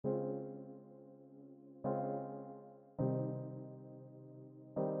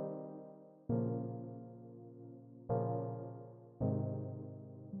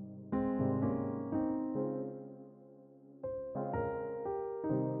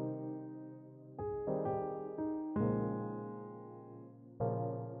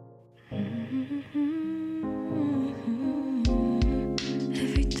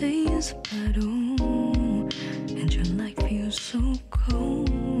is a battle, and your life feels so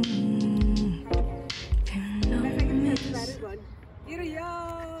cold.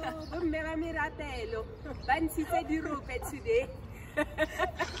 Today.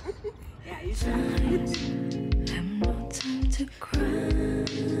 Yeah, you should. Have no time to cry.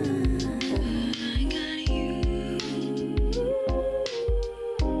 I got you.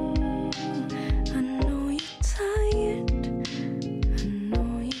 I know you're tired. I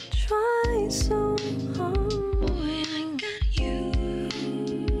know you try so hard. I got you.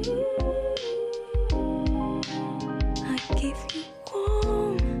 I give you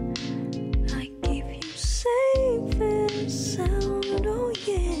warm. I give you safe and sound. Oh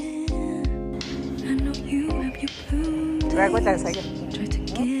yeah. I know you have your blues. Try to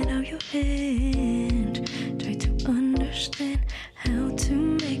get out your head. Try to understand how to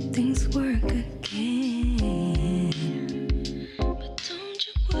make things work again. But don't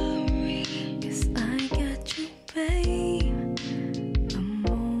you worry, 'cause I got you, babe. I'm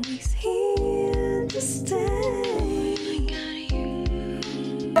always here to stay. I got you.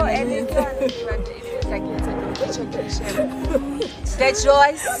 Oh, and it feels like it's a competition. The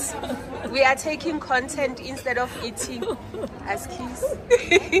joys. We are taking content instead of eating as kids.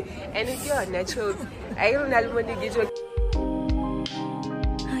 And if you're natural, I don't know what you do.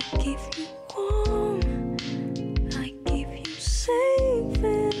 I give you warm, I give you safe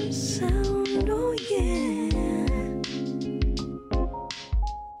and sound, oh yeah.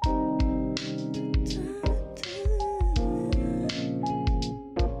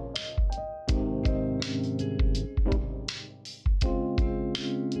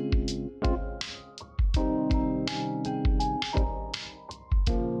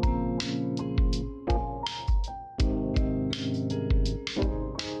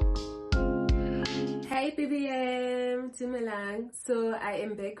 Hey BBM, Timelang. So I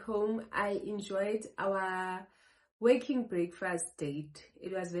am back home. I enjoyed our waking breakfast date.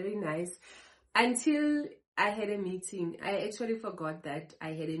 It was very nice until I had a meeting. I actually forgot that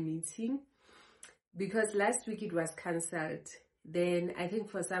I had a meeting because last week it was cancelled. Then I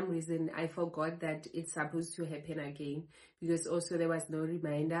think for some reason I forgot that it's supposed to happen again because also there was no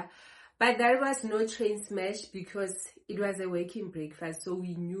reminder. But there was no train smash because it was a waking breakfast. So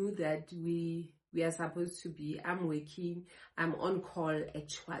we knew that we are supposed to be. I'm working. I'm on call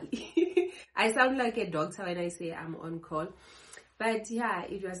actually. I sound like a doctor when I say I'm on call. But yeah,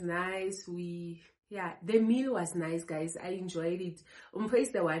 it was nice. The meal was nice, guys. I enjoyed it. Umpa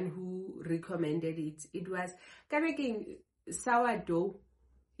is the one who recommended it. It was making sourdough.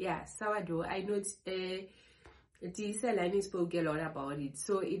 Yeah, sourdough. I know Selani spoke a lot about it.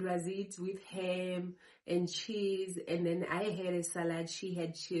 So it was it with ham and cheese, and then I had a salad. She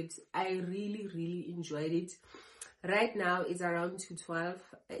had chips. I really enjoyed it. Right now it's around 2:12.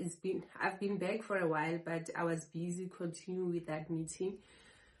 I've been back for a while, but I was busy continuing with that meeting.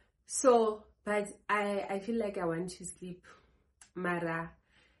 So, but I feel like I want to sleep. Mara,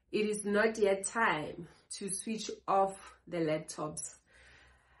 it is not yet time to switch off the laptops.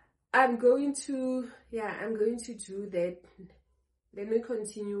 I'm going to do that. Let me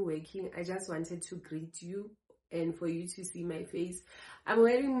continue working. I just wanted to greet you and for you to see my face. I'm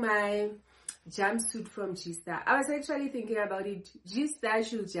wearing my jumpsuit from G-Star. I was actually thinking about it. G-Star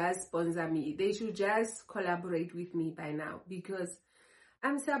should just sponsor me. They should just collaborate with me by now because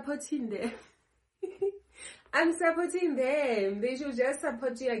I'm supporting them. I'm supporting them. They should just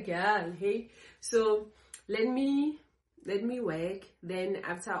support your girl, hey? So let me work. Then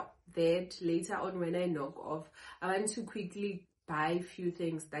after that, later on when I knock off, I want to quickly buy a few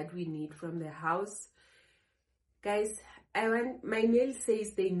things that we need from the house. Guys, my nail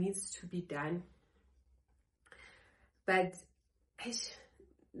says they need to be done. But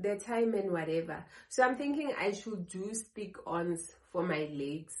the time and whatever. So I'm thinking I should do stick-ons for my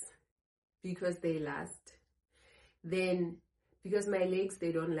legs because they last. Then because my legs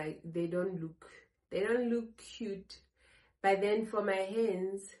they don't look cute. But then for my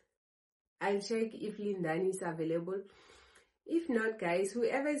hands, I'll check if Lindani is available. If not, guys,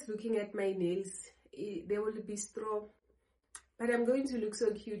 whoever is looking at my nails, they will be straw. But I'm going to look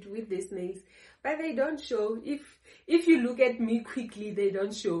so cute with these nails. But they don't show. If you look at me quickly, they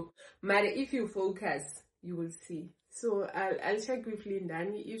don't show. But if you focus, you will see. So I'll check with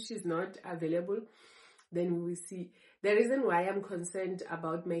Lindani. If she's not available, then we will see. The reason why I'm concerned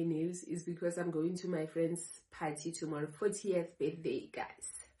about my nails is because I'm going to my friend's party tomorrow, 40th birthday, guys.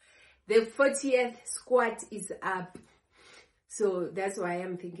 The 40th squat is up. So that's why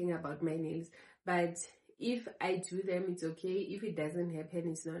I'm thinking about my nails. But if I do them, it's okay. If it doesn't happen,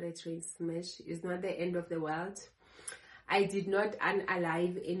 it's not a train smash. It's not the end of the world. I did not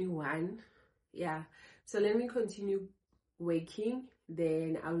unalive anyone. Yeah, so let me continue working,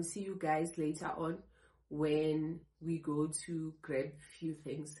 then I'll see you guys later on when we go to grab a few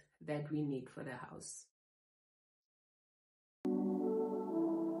things that we need for the house.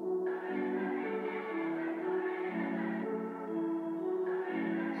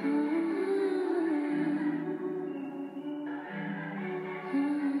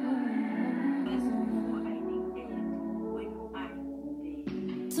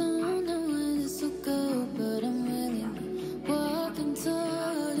 Don't know where this will go, but I'm really walking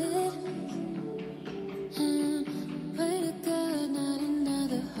toward it. And pray to God, not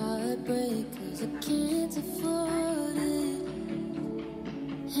another heartbreak, 'cause I can't afford it.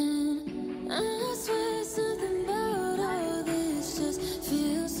 And I swear something about all this just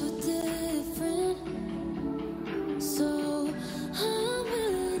feels so different. So I'm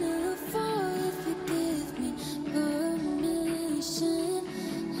willing to fall if you give me permission.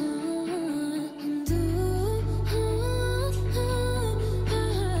 And I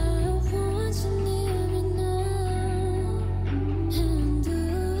want you near me now. And I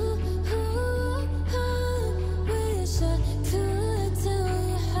wish I could tell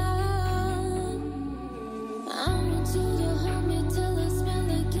you how. I want you to hold me till I smell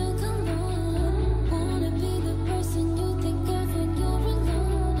like your cologne. Wanna be the person you think of when you're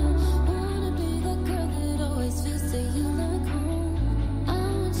alone. I wanna be the girl that always feels to you like home. I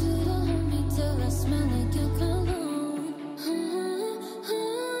want you to hold me till I smell like your cologne.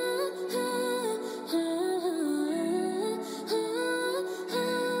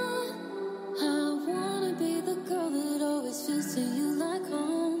 I wanna be the girl that always feels to you like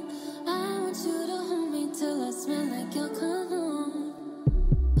home. I want you to hold me till I smell like your cologne.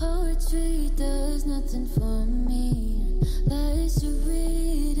 Poetry does nothing for me unless you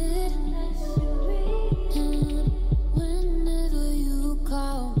read it. And whenever you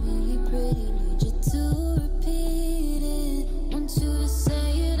call me pretty, need you to repeat it. Want you to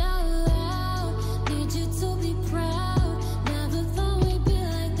say it out loud, need you to be proud. Never thought we'd be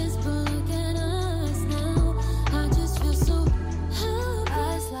like this, but look at us now. I just feel so helpless.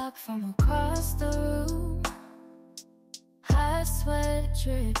 Eyes locked from across the room, hot sweat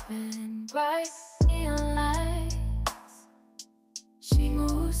dripping, bright neon lights. She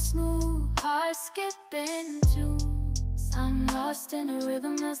moves smooth, heart skipping tunes. I'm lost in a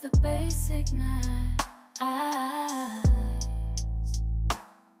rhythm as the bass ignites.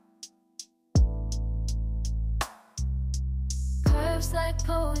 Curves like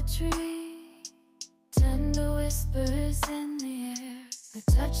poetry, tender whispers in the air. The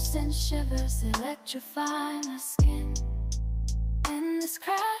touch sends shivers, electrify my skin. In this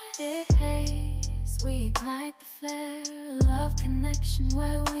crowded haze, we ignite the flare. Love connection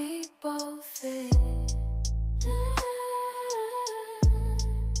where we both fit.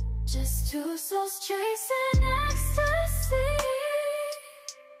 Just two souls chasing ecstasy,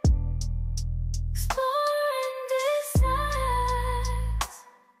 exploring desires.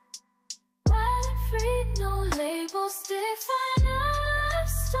 Wild and free, no labels define our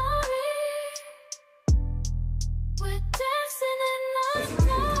story. We're dancing in the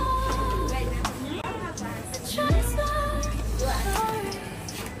dark. Trust our story.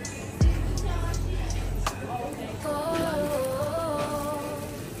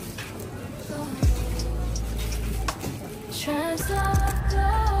 Trust our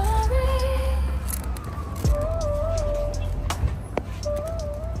glory.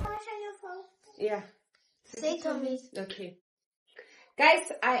 Yeah. Say Tommy. Okay.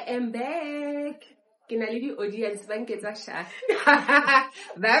 Guys, I am back. Ke na le di audience ba nketsa shy.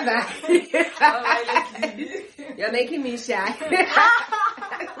 Bye bye. You're making me shy.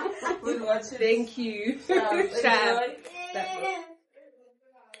 Thank you. Shy.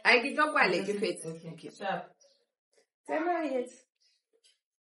 I get up while I give it. Okay. Sharp.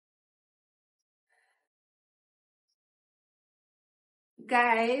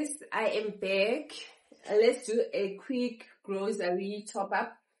 Guys, I am back. Let's do a quick grocery top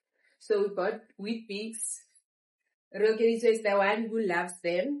up. So we got wheat bix. Rogerizo is the one who loves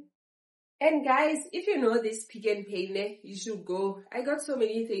them. And guys, if you know this Pick and Pay, you should go. I got so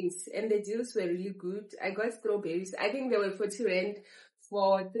many things and the deals were really good. I got strawberries. I think they were 40 rand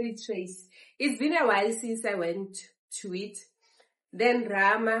for 3 trays. It's been a while since I went to it. Then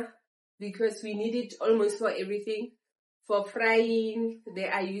Rama, because we need it almost for everything. For frying, they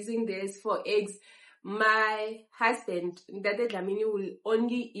are using this. For eggs, my husband, joey.dlamini, will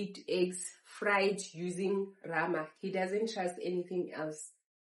only eat eggs fried using Rama. He doesn't trust anything else.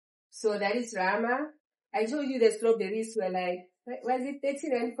 So that is Rama. I told you the strawberries were like, was it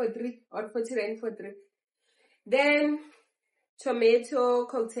 30 rand for 3 or 40 rand for 3? Then tomato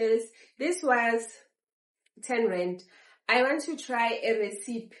cocktails. This was 10 rand. I want to try a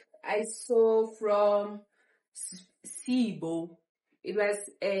recipe I saw from Sibo. It was,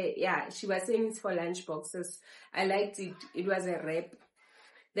 yeah, she was saying it's for lunch boxes. I liked it. It was a wrap.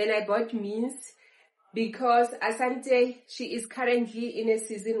 Then I bought mince because Asante, she is currently in a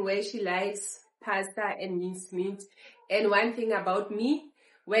season where she likes pasta and minced meat. And one thing about me,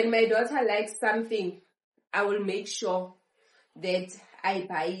 when my daughter likes something, I will make sure that I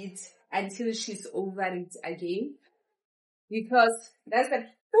buy it until she's over it again. Because that's the,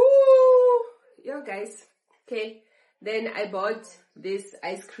 ooh, yo guys. Okay, then I bought this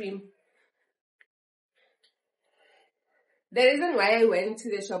ice cream. The reason why I went to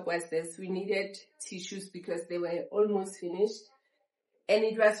the shop was this. We needed tissues because they were almost finished. And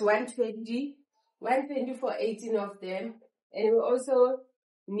it was 120 for 18 of them. And we also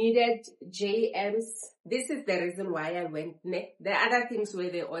needed JMs. This is the reason why I went. The other things were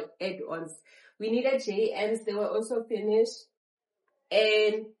the add-ons. We needed JMs. They were also finished.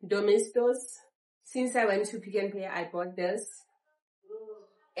 And Domestos. Since I went to Pick and Pay, I bought this.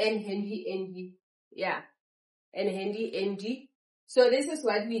 And Handy Andy. Yeah. And Handy Andy. So this is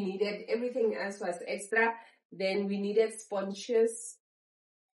what we needed. Everything else was extra. Then we needed sponges.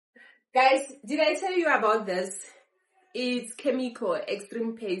 Guys, did I tell you about this? It's chemical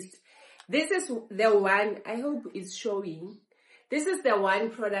extreme paste. This is the one, I hope it's showing. This is the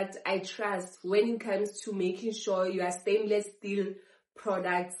one product I trust when it comes to making sure your stainless steel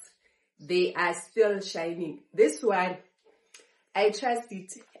products, they are still shining. This one, I trust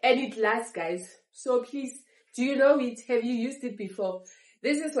it. And it lasts, guys. So please, do you know it? Have you used it before?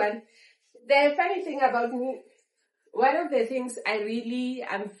 This is one. The funny thing about me, one of the things I really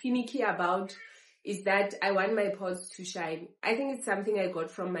am finicky about is that I want my pots to shine. I think it's something I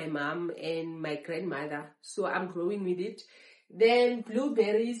got from my mom and my grandmother. So I'm growing with it. Then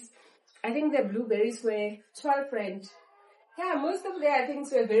blueberries. I think the blueberries were 12 rand. Yeah, most of their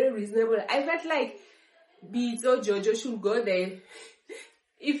things were very reasonable. I felt like Beats or Jojo should go there.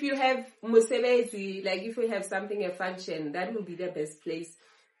 If you have Musebezi, like if you have something, a function, that would be the best place.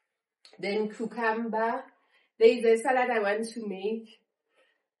 Then cucumber. There is a salad I want to make.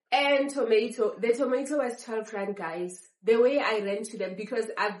 And tomato. The tomato was 12 rand, guys. The way I ran to them, because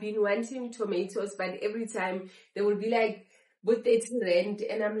I've been wanting tomatoes, but every time they will be like, but 30 rand.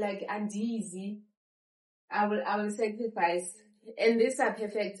 And I'm like, and easy. I will sacrifice. And these are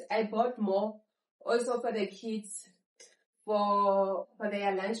perfect. I bought more also for the kids for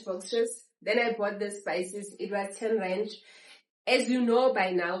their lunch boxes. Then I bought the spices. It was 10 rand. As you know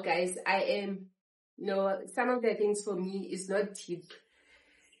by now, guys, I am, some of the things for me is not cheap.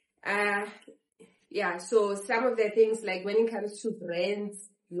 Yeah, so some of the things, like when it comes to brands,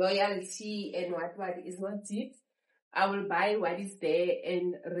 loyalty and what is not cheap. I will buy what is there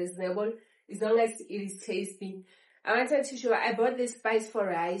and reasonable, as long as it is tasty. I wanted to show, I bought this spice for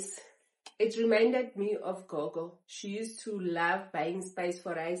rice. It reminded me of Gogo. She used to love buying spice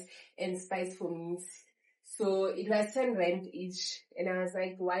for rice and spice for meat. So it was 10 rand each. And I was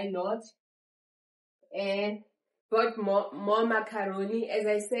like, why not? And bought more macaroni. As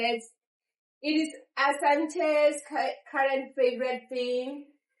I said, it is Asante's current favorite thing.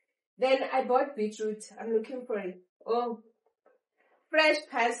 Then I bought beetroot. I'm looking for it. Oh, fresh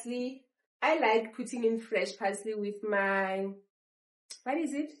parsley. I like putting in fresh parsley with my, what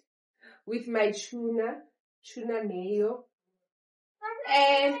is it? With my tuna mayo.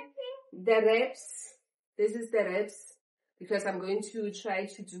 And the wraps. This is the wraps, because I'm going to try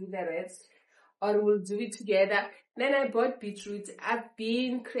to do the wraps, or we'll do it together. Then I bought beetroot. I've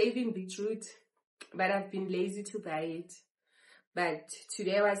been craving beetroot, but I've been lazy to buy it. But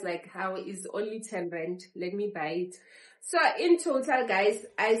today I was like, how is only 10 rand? Let me buy it. So in total, guys,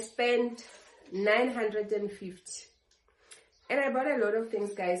 I spent 950. And I bought a lot of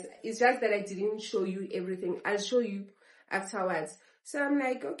things, guys. It's just that I didn't show you everything. I'll show you afterwards. So I'm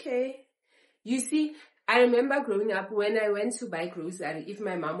like, okay. You see, I remember growing up, when I went to buy groceries, if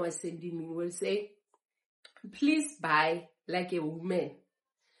my mom was sending me, will say, please buy like a woman.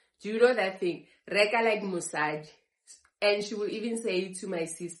 Do you know that thing? Reka like Musad. And she will even say it to my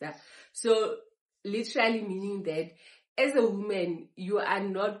sister. So literally meaning that as a woman, you are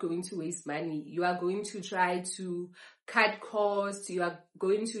not going to waste money. You are going to try to cut costs. You are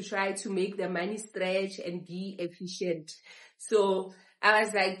going to try to make the money stretch and be efficient. So I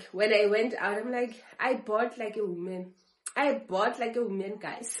was like, when I went out, I'm like, I bought like a woman. I bought like a woman,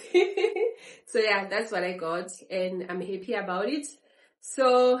 guys. So yeah, that's what I got. And I'm happy about it.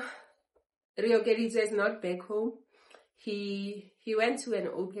 So Rio Kerita is not back home. He went to an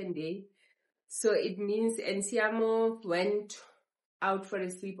open day. So it means Enciamo went out for a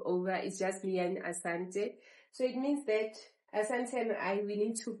sleepover. It's just me and Asante. So it means that Asante and I, we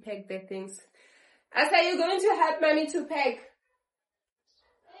need to pack the things. Asa, are you going to help mommy to pack?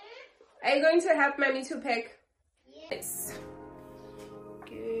 Are you going to help mommy to pack? Yes.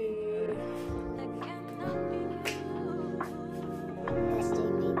 Okay.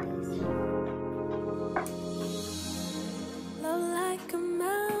 Love like a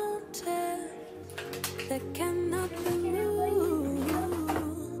mountain that cannot be moved.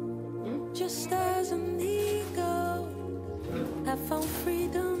 Just as an eagle, I found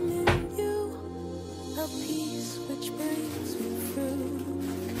freedom in you, a peace which brings me through.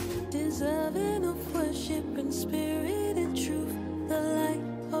 Deserving of worship in spirit and truth, the light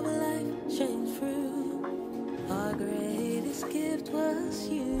of life shines through. Our greatest gift was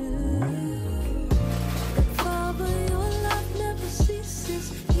you. Father, your love never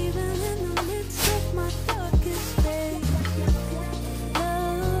ceases, even in the midst of my darkest days.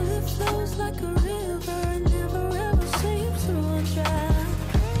 Love, it flows like a river and never ever seems to run dry.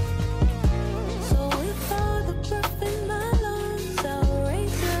 So with all the breath in my lungs, I'll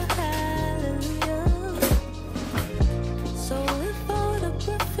raise a hallelujah. So with all the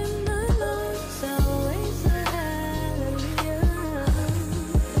breath in my lungs, I'll raise a hallelujah.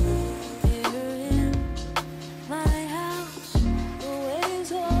 Here in my house, the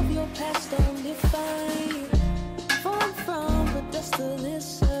ways of your past don't define. Formed from the dust of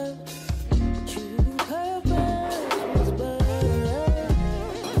this earth, true purpose was birthed.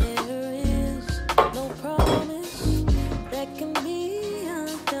 There is no promise that can be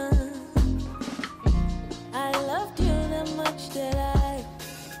undone. I loved you that much that I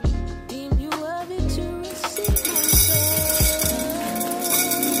deemed you worthy to receive my soul.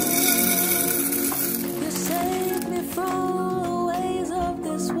 You saved me from the ways of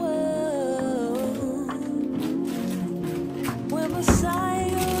this world. When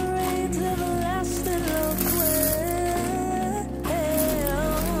Messiah reigns, everlasting love dwells.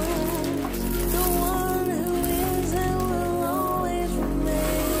 The one who is and will always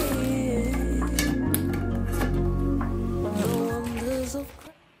remain. The wonders of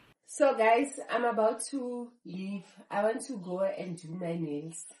Christ. So guys, I'm about to leave. I want to go and do my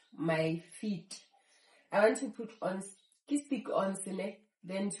nails, my feet. I want to put on stick on sine.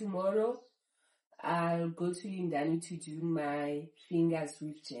 Then tomorrow I'll go to Lindani to do my fingers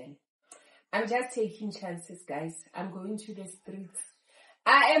with gel. I'm just taking chances, guys. I'm going to the streets.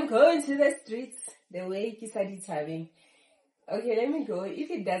 I am going to the streets the way Kisadi's having. Okay, let me go. If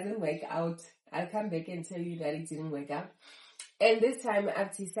it doesn't work out, I'll come back and tell you that it didn't work out. And this time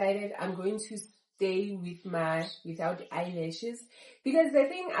I've decided I'm going to stay without eyelashes, because the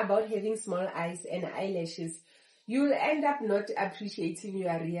thing about having small eyes and eyelashes, you'll end up not appreciating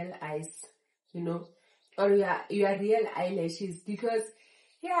your real eyes, you know, or your real eyelashes, because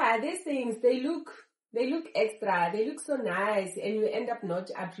yeah, these things, they look extra, they look so nice, and you end up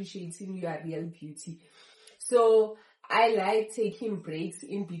not appreciating your real beauty. So I like taking breaks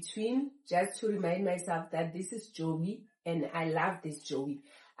in between just to remind myself that this is Joey and I love this Joey.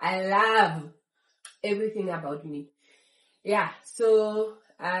 I love everything about me. Yeah, so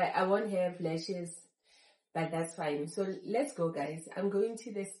I won't have lashes, but that's fine. So let's go, guys. I'm going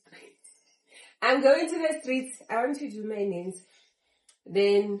to the streets. I'm going to the streets. I want to do my nails.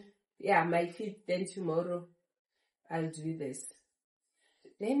 Then, yeah, my feet. Then tomorrow I'll do this.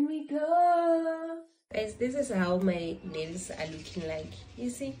 Then we go. Guys, this is how my nails are looking like. You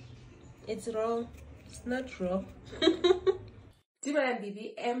see, it's raw. It's not raw.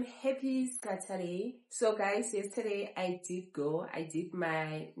 Baby, I'm happy Saturday. So guys, yesterday I did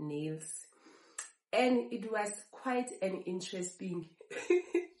my nails, and it was quite an interesting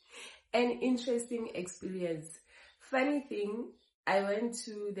experience. Funny thing, I went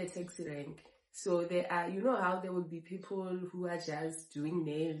to the taxi rank. So there are, you know how there will be people who are just doing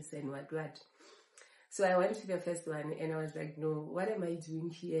nails and what. So I went to the first one and I was like, no, what am I doing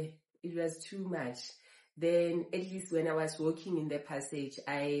here? It was too much. Then at least when I was walking in the passage,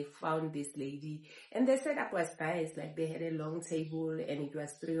 I found this lady and the setup was nice. Like they had a long table and it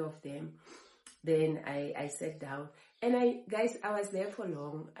was 3 of them. Then I sat down and I was there for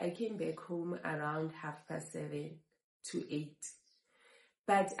long. I came back home around 7:30 to 8.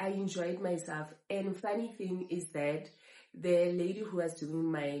 But I enjoyed myself. And funny thing is that the lady who was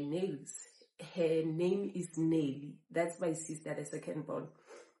doing my nails, her name is Nelly. That's my sister, the second born.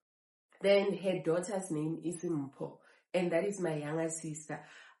 Then her daughter's name is Mpo, and that is my younger sister.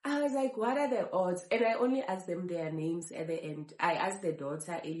 I was like, what are the odds? And I only asked them their names at the end. I asked the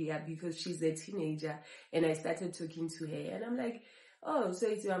daughter earlier because she's a teenager, and I started talking to her, and I'm like, oh, so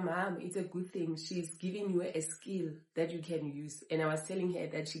it's your mom, it's a good thing. She's giving you a skill that you can use. And I was telling her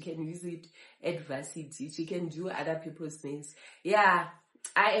that she can use it at varsity. She can do other people's nails. Yeah,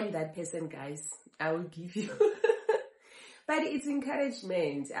 I am that person, guys. I will give you. But it's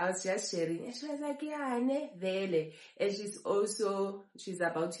encouragement. I was just sharing. And she was like, yeah, ne vele. And she's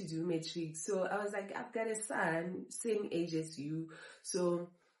about to do matric. So I was like, I've got a son, same age as you. So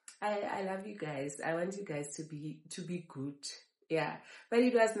I love you guys. I want you guys to be good. Yeah. But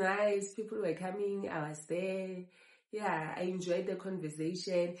it was nice. People were coming. I was there. Yeah, I enjoyed the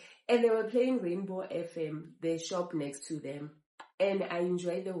conversation. And they were playing Rainbow FM, the shop next to them. And I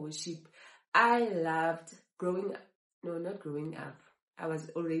enjoyed the worship. I loved not growing up. I was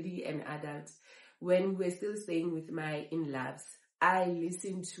already an adult. When we were still staying with my in-laws, I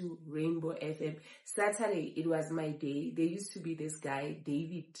listened to Rainbow FM. Saturday, it was my day. There used to be this guy,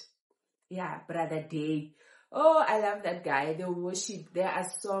 David. Yeah, Brother Dave. Oh, I love that guy. The worship. There are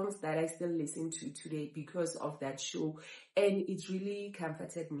songs that I still listen to today because of that show. And it really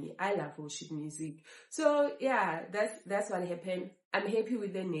comforted me. I love worship music. So yeah, that's what happened. I'm happy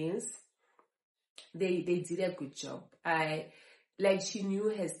with the nails. They did a good job. She knew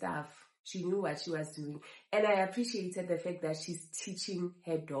her stuff. She knew what she was doing. And I appreciated the fact that she's teaching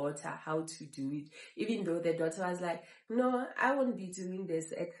her daughter how to do it. Even though the daughter was like, no, I won't be doing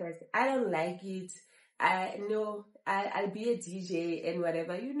this at first. I don't like it. I'll be a DJ and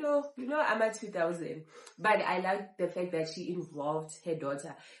whatever. You know, I'm at 2000. But I like the fact that she involved her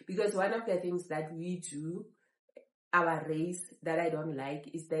daughter. Because one of the things that we do, our race, that I don't like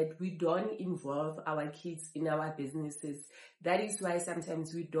is that we don't involve our kids in our businesses. That is why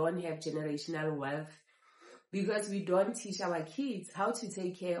sometimes we don't have generational wealth, because we don't teach our kids how to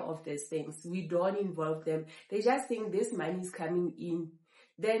take care of these things. We don't involve them. They just think this money is coming in.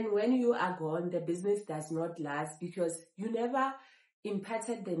 Then when you are gone, the business does not last because you never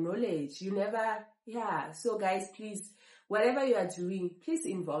imparted the knowledge. You never, yeah. So guys, please, whatever you are doing, please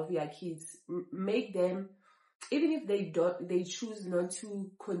involve your kids. Make them, even if they choose not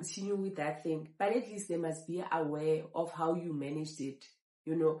to continue with that thing, but at least they must be aware of how you managed it,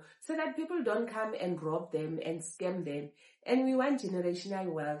 so that people don't come and rob them and scam them. And we want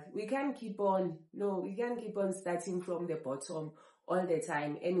generational wealth. We can't keep on starting from the bottom all the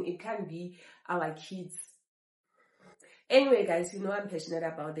time, and it can't be our kids. Anyway, guys, I'm passionate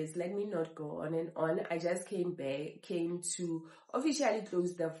about this. Let me not go on and on. I just came to officially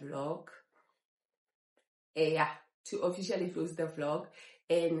close the vlog. To officially close the vlog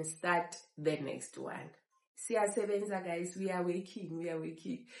and start the next one. Siyasebenza, guys, we are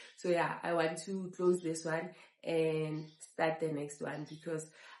waking. So yeah, I want to close this one and start the next one because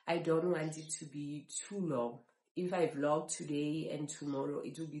I don't want it to be too long. If I vlog today and tomorrow,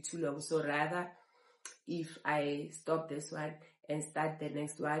 it will be too long. So rather, if I stop this one and start the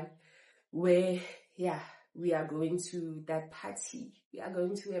next one, where, we are going to that party. We are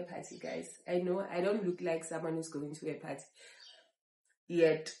going to a party, guys. I know I don't look like someone who's going to a party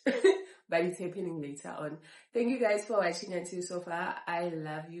yet, but it's happening later on. Thank you guys for watching until so far. I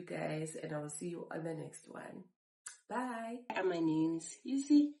love you guys, and I will see you on the next one. Bye. And my nails, you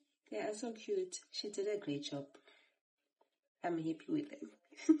see, they are so cute. She did a great job. I'm happy with them.